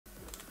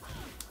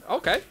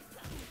Okay.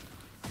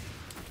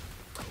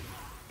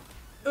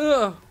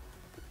 Ugh.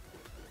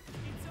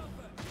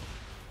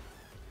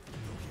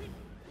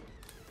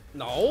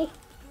 No.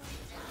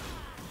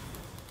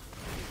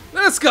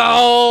 Let's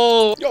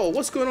go! Yo,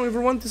 what's going on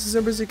everyone? This is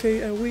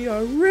emperorzk and we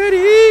are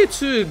ready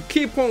to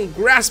keep on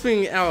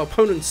grasping our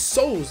opponent's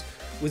souls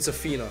with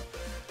Zafina.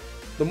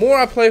 The more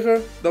I play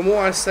her, the more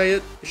I say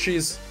it,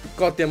 she's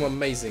goddamn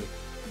amazing.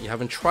 You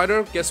haven't tried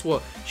her? Guess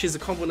what? She's a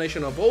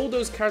combination of all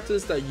those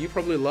characters that you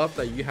probably love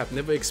that you have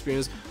never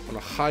experienced on a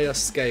higher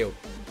scale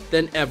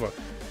than ever.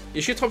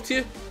 Is she top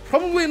tier?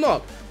 Probably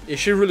not. Is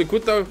she really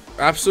good though?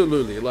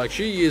 Absolutely. Like,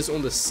 she is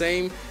on the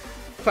same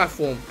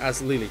platform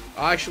as Lily.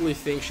 I actually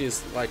think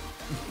she's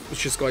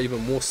got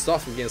even more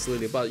stuff against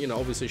Lily, but you know,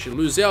 obviously she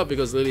loses out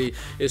because Lily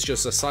is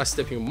just a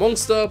sidestepping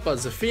monster, but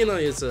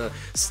Zafina is a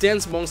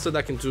stance monster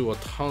that can do a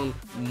ton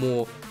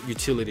more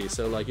utility.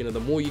 So like, you know, the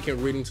more you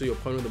can read into your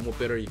opponent, the more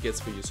better it gets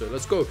for you. So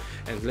let's go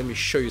and let me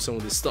show you some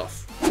of this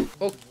stuff.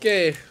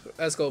 Okay,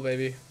 let's go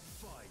baby.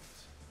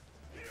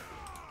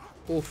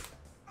 Oof.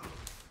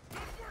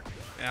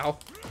 Ow.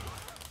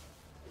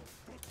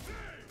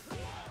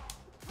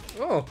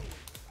 Oh,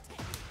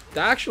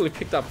 that actually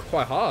picked up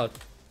quite hard.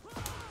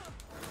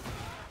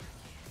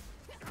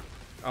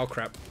 Oh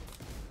crap.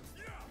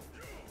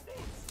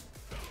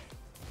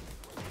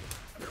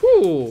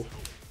 Whew.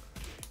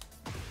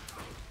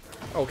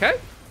 Okay.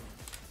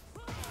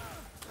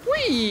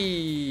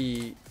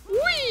 Wee!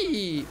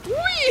 Wee!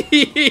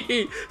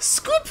 Wee!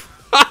 Scoop!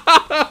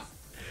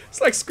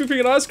 It's like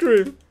scooping an ice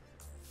cream.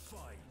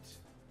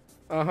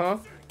 Uh-huh.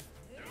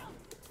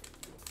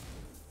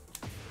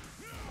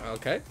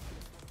 Okay.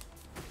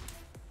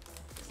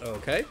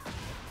 Okay.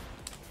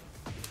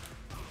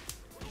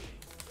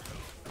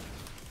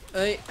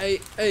 Hey, hey,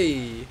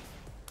 hey.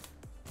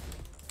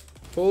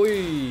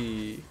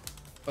 Oi.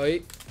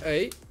 Hey,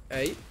 hey,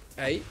 hey,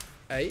 hey,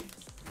 hey.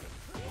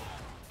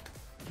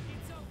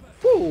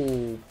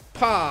 Woo.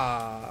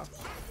 Pa.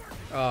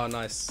 Oh,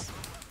 nice.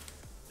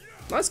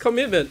 Nice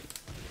commitment.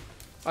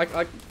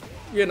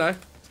 You know,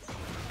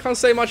 can't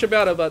say much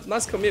about it, but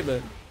nice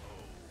commitment.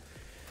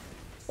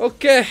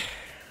 Okay.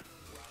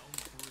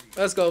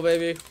 Let's go,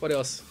 baby. What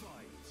else?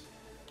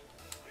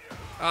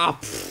 Ah.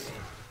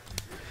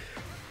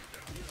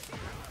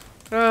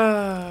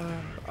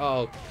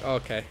 Oh,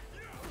 okay.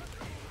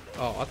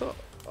 Oh, I thought.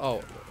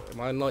 Oh,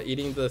 am I not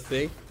eating the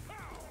thing?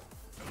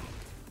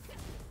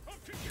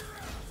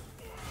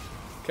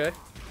 Okay.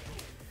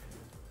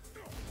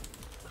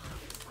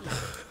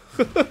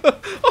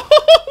 What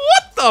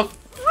the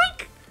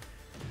freak?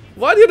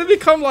 Why did it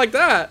become like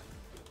that?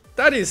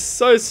 That is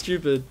so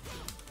stupid.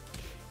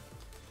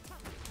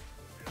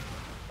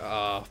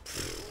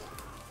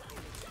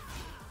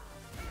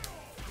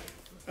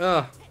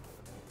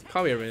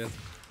 Come here, man.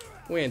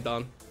 We ain't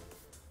done.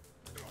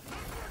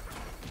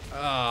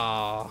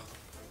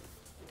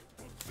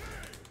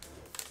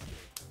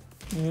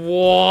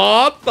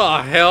 What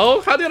the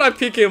hell? How did I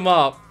pick him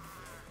up?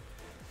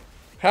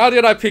 How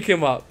did I pick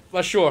him up?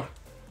 But sure.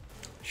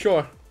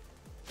 Sure.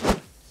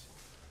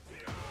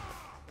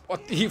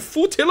 What? He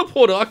full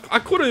teleporter. I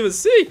couldn't even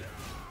see.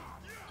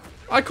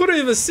 I couldn't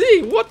even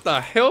see. What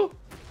the hell?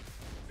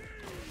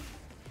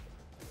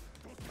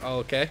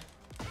 Okay.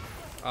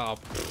 Oh.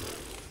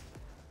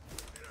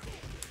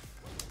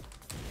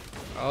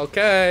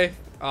 Okay.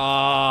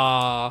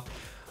 I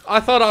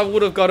thought I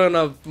would have gotten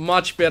a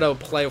much better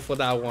play for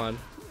that one.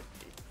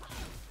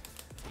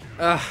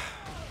 Damn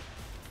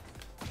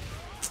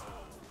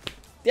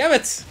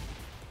it!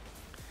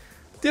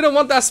 Didn't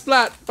want that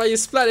splat, but you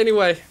splat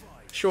anyway.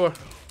 Sure.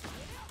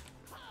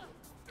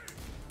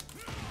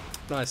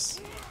 Nice.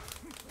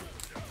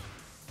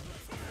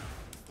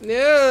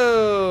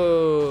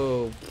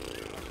 No.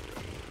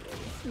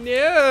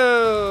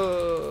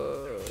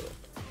 No.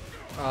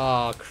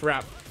 Oh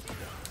crap.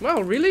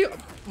 Wow, really?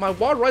 My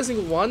Wild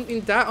Rising 1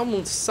 in that I'm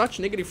on such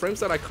negative frames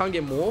that I can't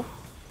get more?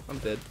 I'm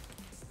dead.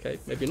 Okay,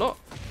 maybe not.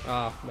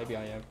 Maybe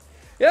I am.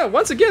 Yeah,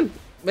 once again,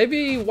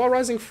 maybe Wild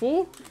Rising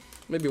 4?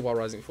 Maybe Wild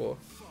Rising 4.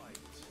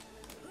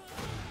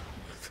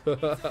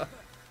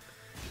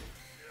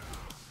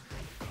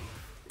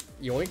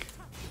 Yoink.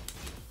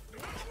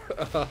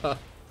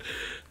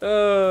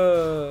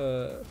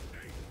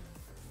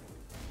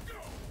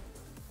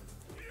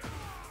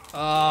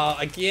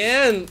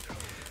 Again!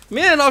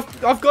 Man,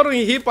 I've gotten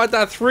hit by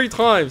that 3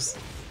 times.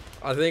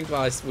 I think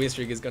my win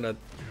streak is gonna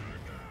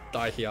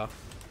die here.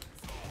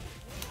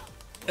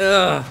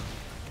 Ugh.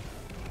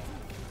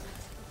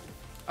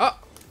 Ah,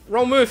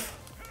 wrong move.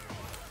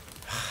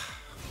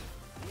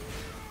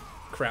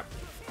 Crap.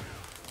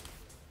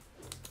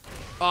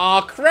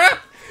 Oh crap!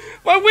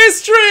 My win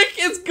streak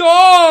is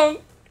gone.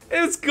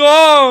 It's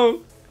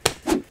gone.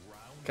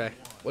 Okay,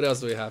 what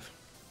else do we have?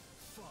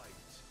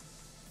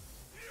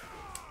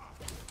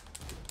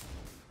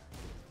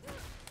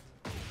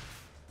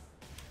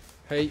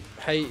 Hey,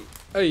 hey,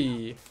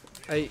 hey,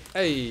 hey,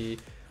 hey.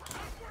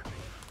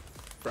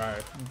 Bro,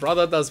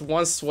 brother does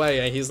one sway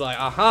and he's like,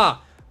 aha,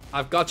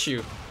 I've got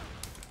you.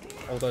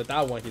 Although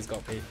that one he's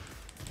got me.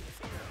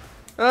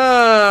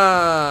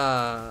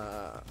 Ah.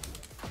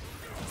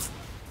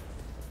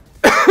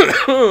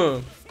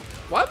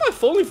 Why am I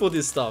falling for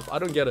this stuff? I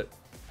don't get it.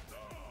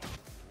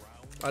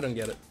 I don't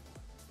get it.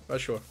 But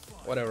sure.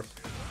 Whatever.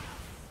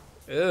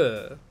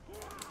 Ugh.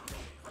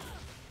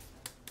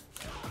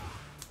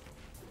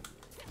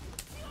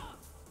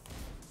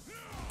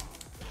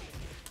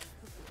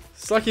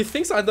 It's like he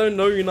thinks I don't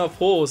know enough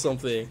Hall or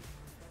something.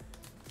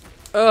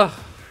 Ugh.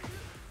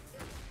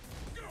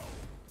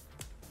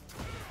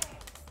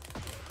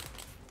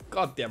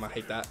 God damn, I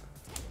hate that.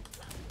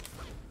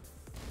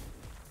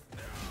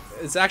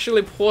 It's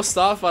actually poor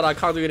stuff, but I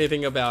can't do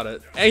anything about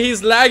it. And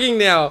he's lagging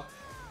now.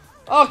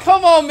 Oh,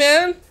 come on,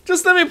 man.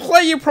 Just let me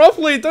play you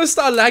properly. Don't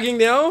start lagging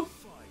now.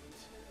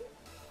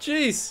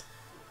 Jeez.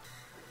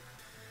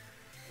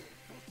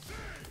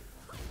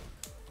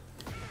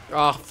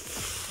 Oh.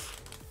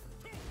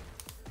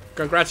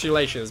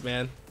 Congratulations,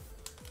 man.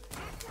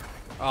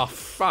 Oh,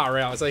 far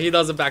out. So he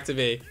does it back to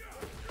me.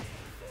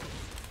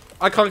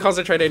 I can't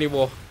concentrate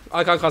anymore.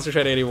 I can't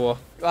concentrate anymore.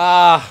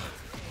 Ah.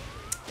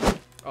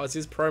 Oh, it's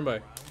his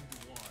promo.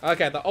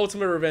 Okay, the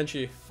ultimate revenge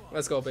you.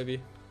 Let's go, baby.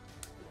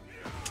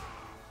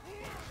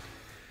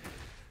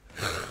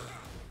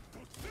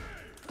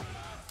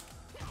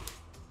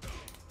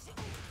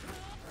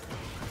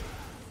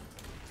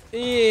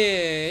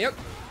 Yeah, yep.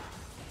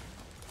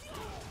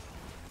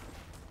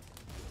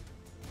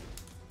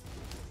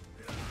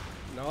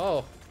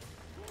 No.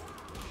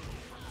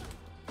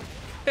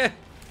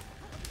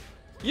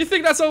 You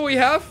think that's all we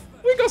have?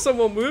 We got some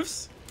more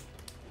moves.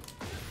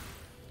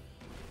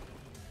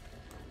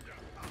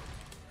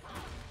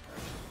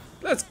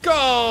 Let's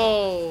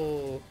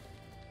go!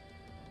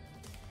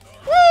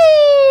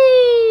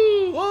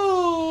 Woo!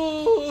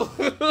 Woo!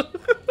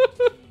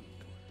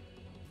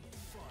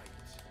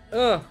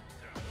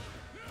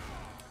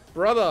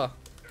 Brother.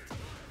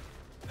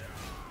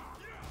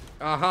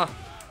 Uh-huh.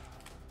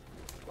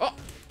 Oh,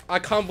 I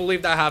can't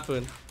believe that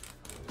happened.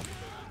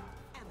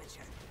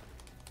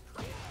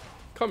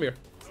 Come here.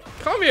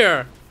 Come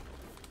here.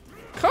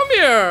 Come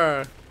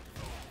here.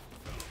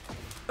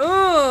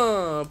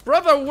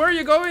 Brother, where are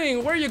you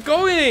going? Where are you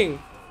going?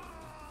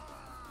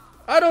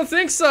 I don't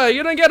think so.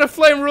 You don't get a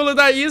flame ruler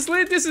that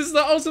easily. This is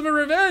the ultimate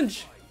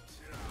revenge.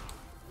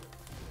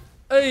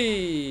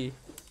 Hey.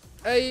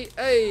 Hey,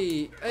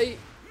 hey, hey.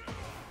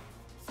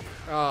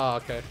 Oh,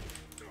 okay.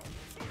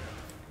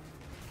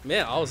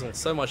 Man, I was on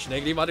so much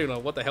negative. I didn't know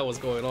what the hell was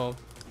going on.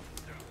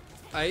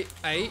 Hey,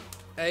 hey,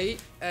 hey,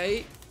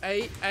 hey,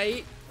 hey,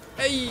 hey,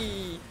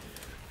 hey.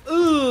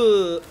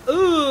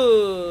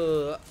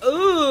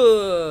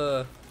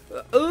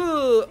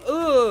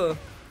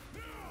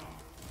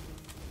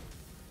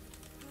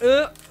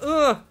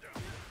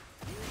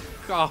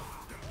 God.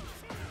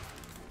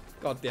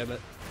 God damn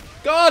it.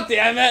 God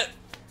damn it.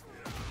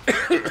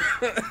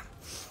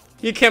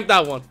 He camped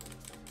that one.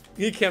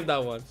 He camped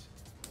that one.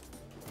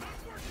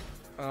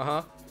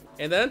 Uh-huh.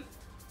 And then?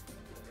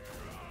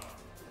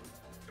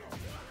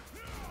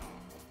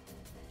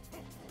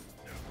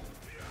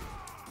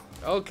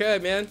 Okay,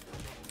 man.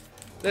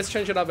 Let's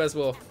change it up as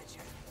well.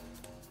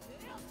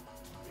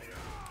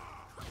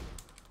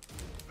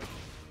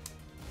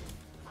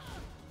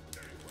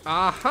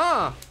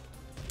 Aha!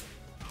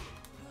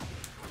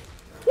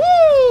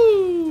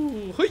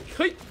 Woo! Hey,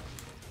 hey!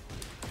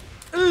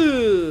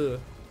 Hey!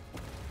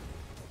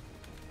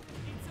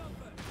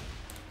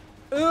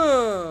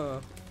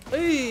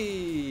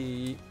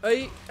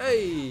 Hey!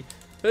 Hey!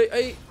 Hey!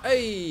 Hey!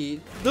 Hey!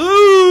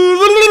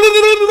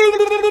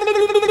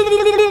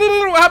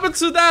 What happened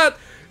to that?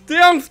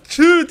 Down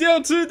two,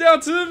 down two,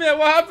 down two, man.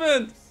 What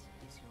happened?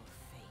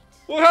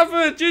 What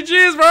happened?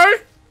 GG's, bro.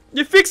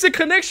 You fixed the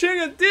connection,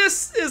 and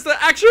this is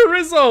the actual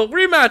result.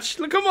 Rematch.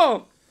 Look, come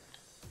on.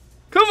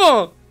 Come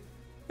on.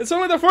 It's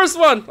only the first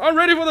one. I'm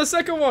ready for the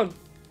second one.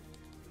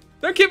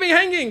 Don't keep me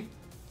hanging.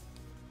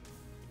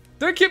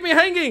 Don't keep me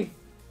hanging.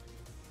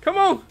 Come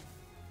on.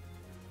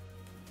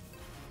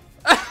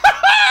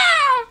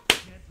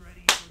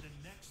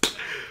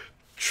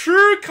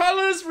 True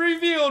colors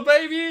revealed,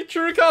 baby.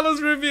 True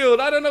colors revealed.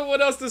 I don't know what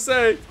else to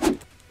say.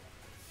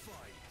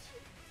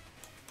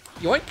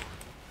 Yoink.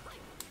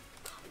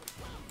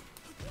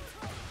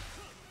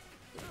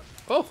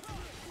 Oh.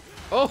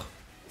 Oh.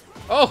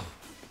 Oh.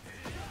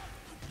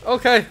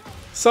 Okay.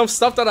 Some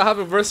stuff that I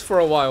haven't versed for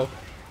a while.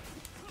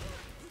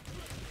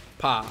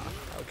 Pa.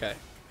 Okay.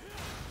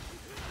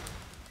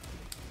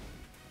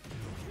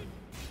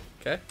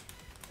 Okay.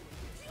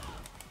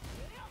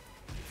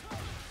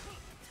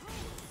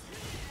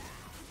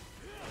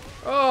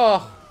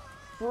 Oh,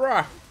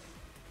 bruh.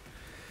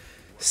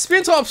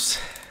 Spin tops.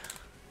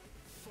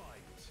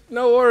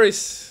 No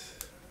worries.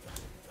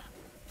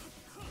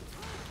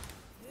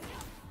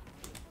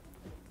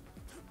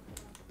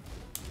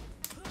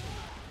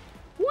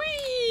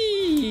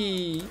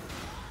 Whee!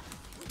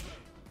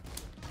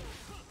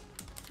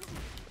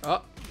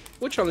 Oh,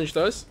 we'll challenge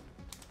those.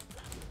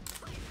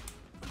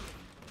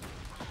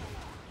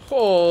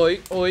 Oi,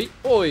 oi,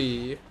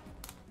 oi.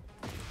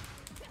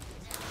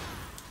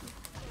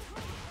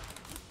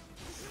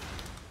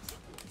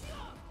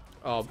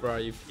 Oh, bro,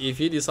 if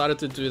he decided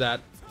to do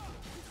that.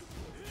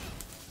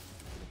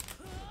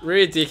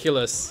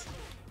 Ridiculous.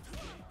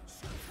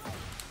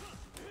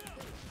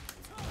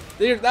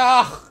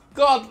 Ah,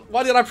 God,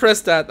 why did I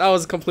press that? That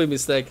was a complete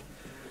mistake.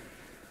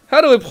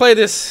 How do we play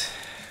this?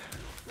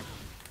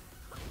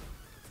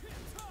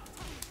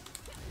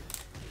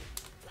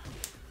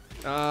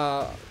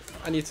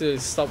 I need to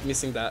stop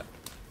missing that.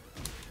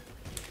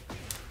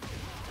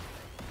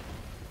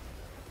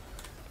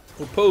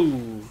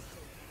 Whoa.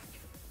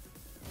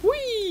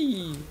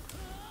 Whee!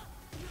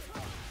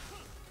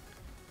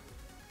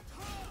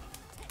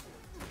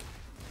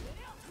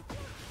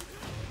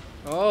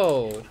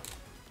 Oh.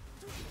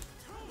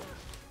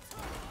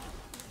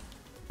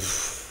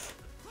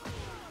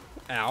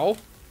 Ow.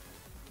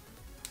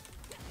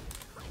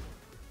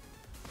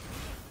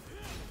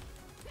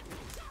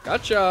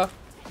 Gotcha.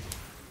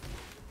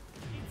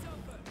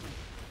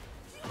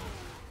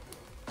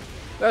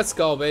 Let's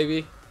go,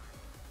 baby.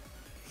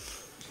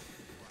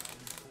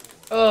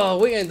 Oh,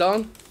 we ain't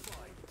done.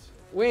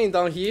 We ain't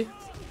done here.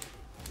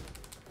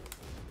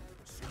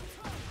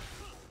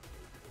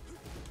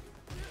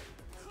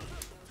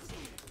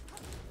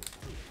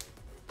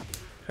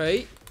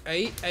 Hey,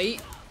 hey, hey.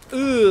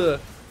 Ugh.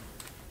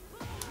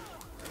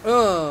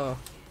 Oh,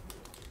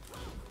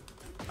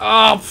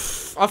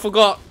 I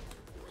forgot.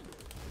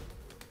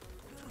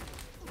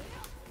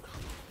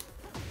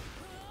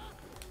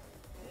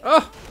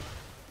 Oh.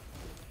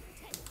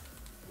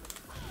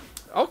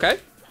 Okay.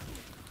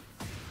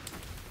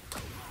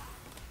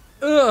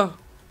 Ugh.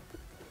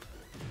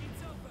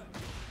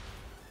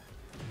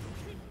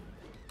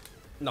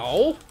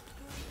 No.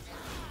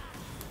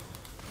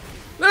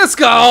 Let's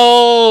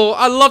go.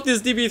 I love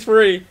this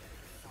DB3.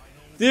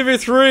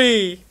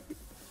 DB3.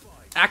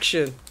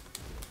 Action.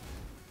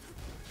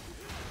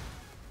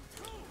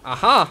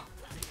 Aha.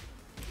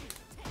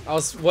 I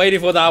was waiting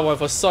for that one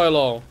for so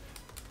long.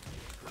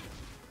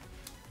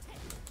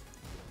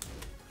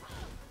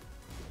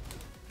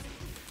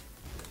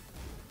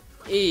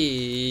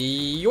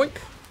 Yoink.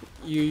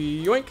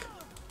 Yoink.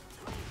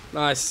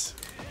 Nice.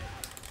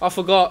 I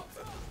forgot.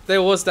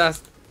 There was that.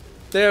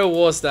 There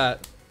was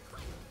that.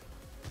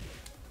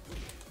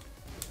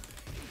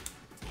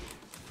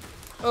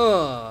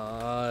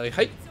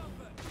 Hey.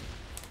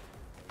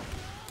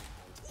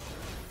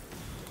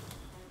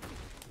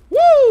 Woo!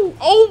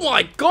 Oh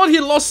my God, he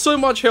lost so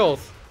much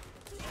health.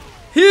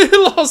 He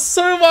lost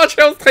so much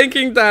health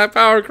tanking that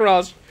power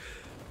crush.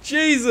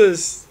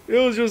 Jesus. It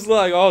was just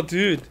like, oh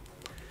dude.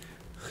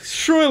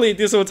 Surely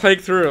this will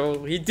take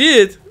through. He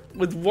did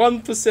with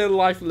 1%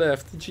 life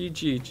left.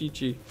 GG,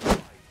 GG.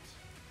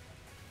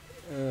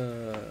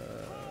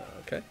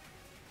 Okay.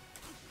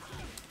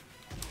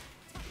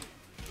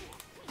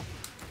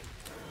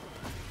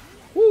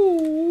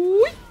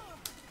 Woo!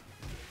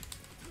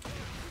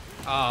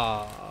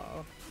 Ah.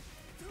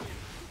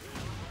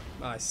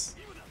 Nice.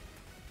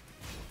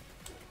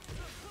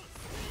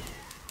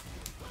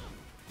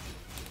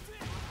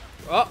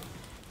 Oh.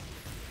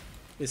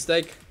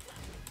 Mistake.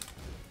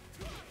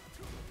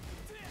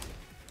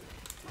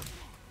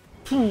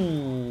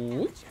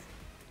 Pooh.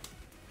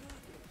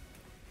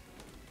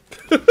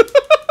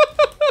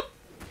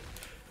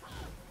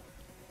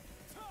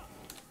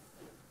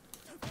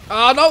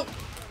 Ah, no!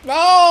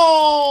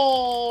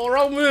 No!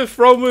 Wrong move,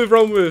 wrong move,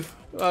 wrong move.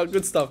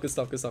 Good stuff, good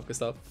stuff, good stuff, good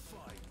stuff.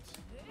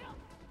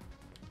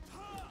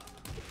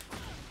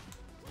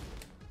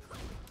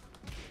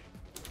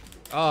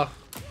 Ah,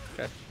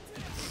 okay.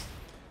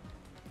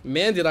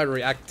 Man, did I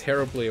react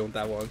terribly on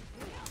that one.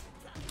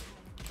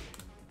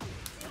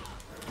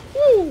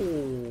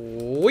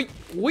 Woo! Wait,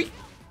 wait.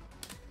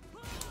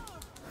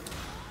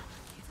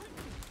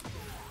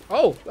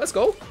 Oh, let's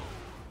go.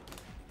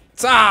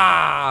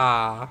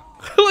 Ah!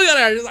 Look at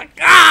her, she's like,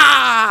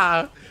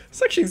 ah!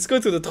 It's like she's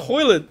going to the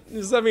toilet.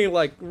 She's having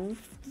like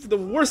the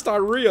worst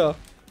diarrhea.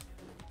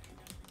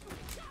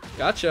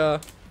 Gotcha.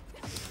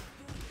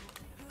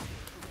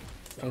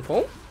 Pong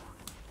pong?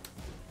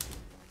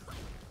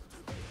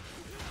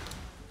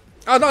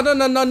 Oh, no, no,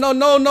 no, no, no,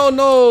 no, no,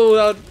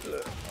 no.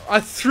 I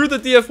threw the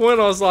DF1,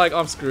 I was like,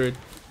 I'm screwed.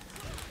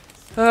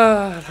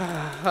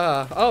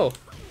 Oh.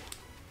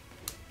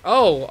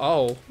 Oh,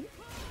 oh.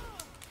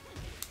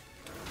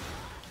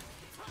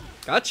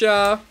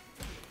 Gotcha.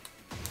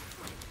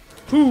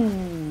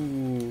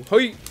 Pooh.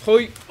 Hoi,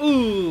 hoi,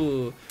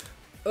 ooh.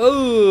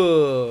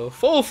 Oh.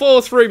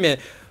 4-4-3, man.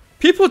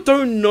 People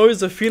don't know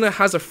Zafina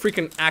has a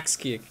freaking axe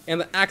kick,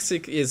 and the axe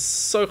kick is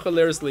so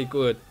hilariously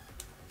good.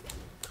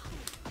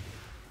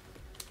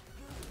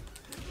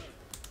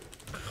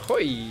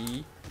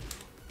 Hoi.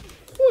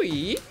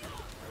 Hoi.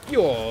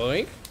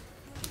 Yoink.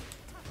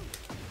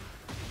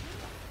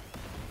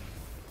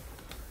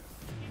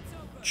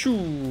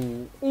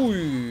 Choo.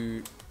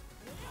 Ooh.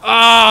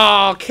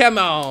 Oh, come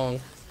on.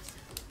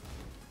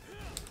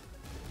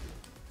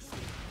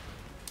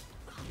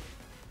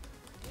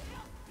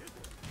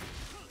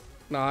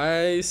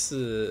 Nice.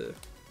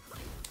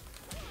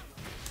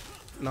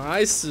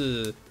 Nice.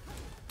 Oh,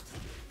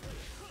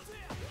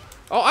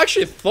 I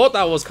actually thought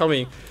that was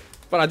coming,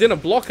 but I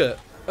didn't block it.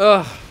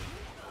 Ugh.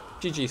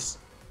 GG's.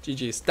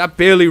 GG's. That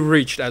barely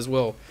reached as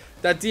well.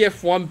 That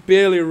DF1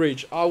 barely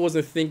reached. I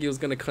wasn't thinking it was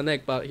gonna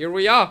connect, but here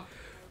we are.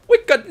 We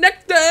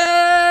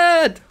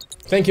connected!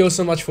 Thank you all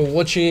so much for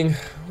watching.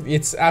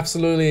 It's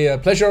absolutely a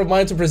pleasure of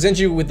mine to present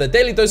you with the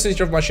daily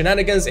dosage of my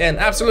shenanigans and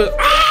absolute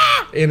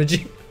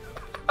energy.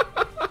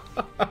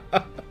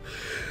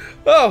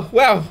 Oh,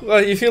 wow.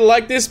 If you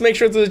like this, make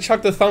sure to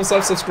chuck the thumbs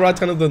up, subscribe,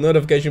 turn on the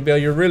notification bell.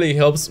 It really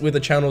helps with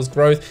the channel's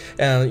growth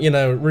and, you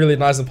know, really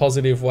nice and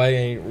positive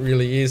way. And it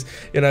really is,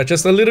 you know,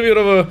 just a little bit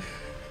of a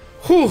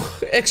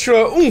extra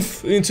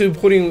oomph into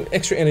putting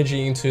extra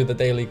energy into the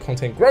daily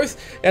content growth.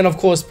 And of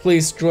course,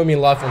 please join me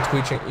live on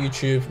Twitch and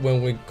YouTube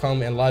when we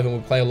come and live and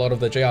we play a lot of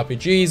the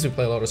JRPGs, we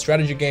play a lot of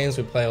strategy games,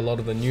 we play a lot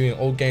of the new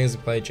and old games,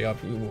 we play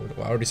JRPG,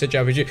 well, I already said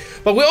JRPG,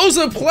 but we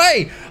also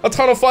play a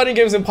ton of fighting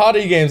games and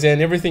party games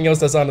and everything else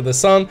that's under the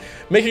sun,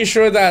 making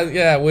sure that,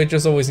 yeah, we're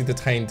just always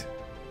entertained.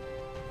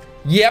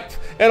 Yep,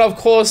 and of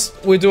course,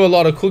 we do a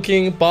lot of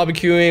cooking,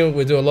 barbecuing,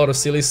 we do a lot of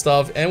silly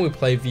stuff, and we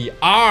play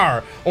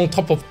VR on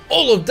top of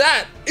all of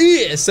that.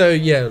 Yeah, so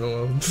yeah,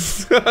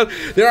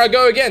 there I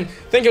go again.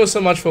 Thank you all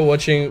so much for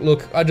watching.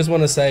 Look, I just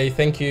want to say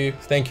thank you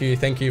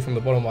from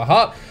the bottom of my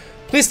heart.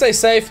 Please stay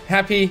safe,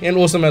 happy, and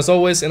awesome as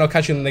always, and I'll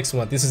catch you in the next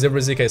one. This is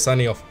emperorzk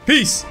signing off.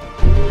 Peace!